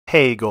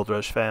Hey Gold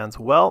Rush fans,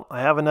 well,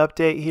 I have an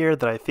update here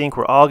that I think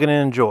we're all going to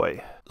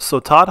enjoy. So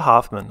Todd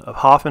Hoffman of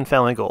Hoffman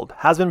Family Gold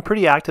has been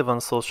pretty active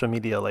on social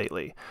media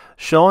lately,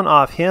 showing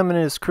off him and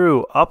his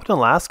crew up in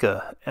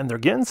Alaska, and they're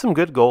getting some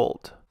good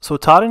gold. So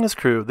Todd and his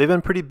crew, they've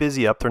been pretty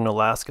busy up there in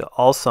Alaska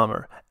all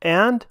summer,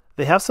 and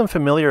they have some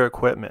familiar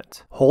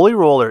equipment. Holy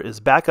Roller is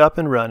back up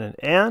and running,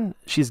 and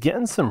she's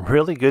getting some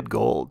really good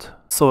gold.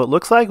 So it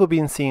looks like we'll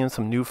be seeing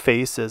some new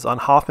faces on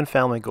Hoffman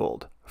Family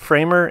Gold,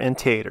 Framer and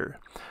Tater.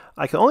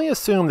 I can only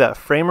assume that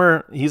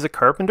Framer, he's a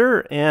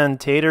carpenter, and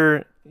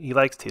Tater, he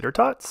likes tater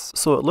tots.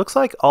 So it looks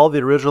like all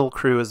the original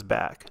crew is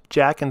back.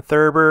 Jack and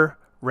Thurber,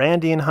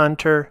 Randy and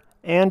Hunter,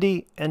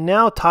 Andy, and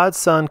now Todd's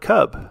son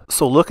Cub.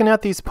 So looking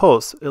at these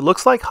posts, it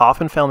looks like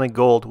Hoffman Family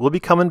Gold will be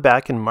coming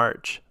back in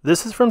March.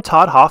 This is from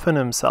Todd Hoffman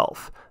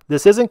himself.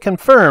 This isn't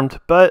confirmed,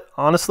 but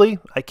honestly,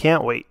 I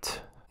can't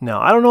wait. Now,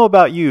 I don't know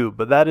about you,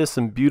 but that is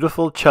some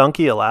beautiful,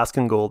 chunky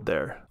Alaskan gold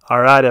there.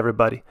 Alright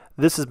everybody,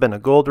 this has been a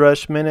Gold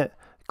Rush Minute.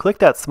 Click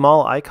that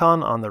small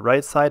icon on the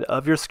right side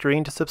of your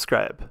screen to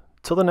subscribe.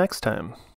 Till the next time.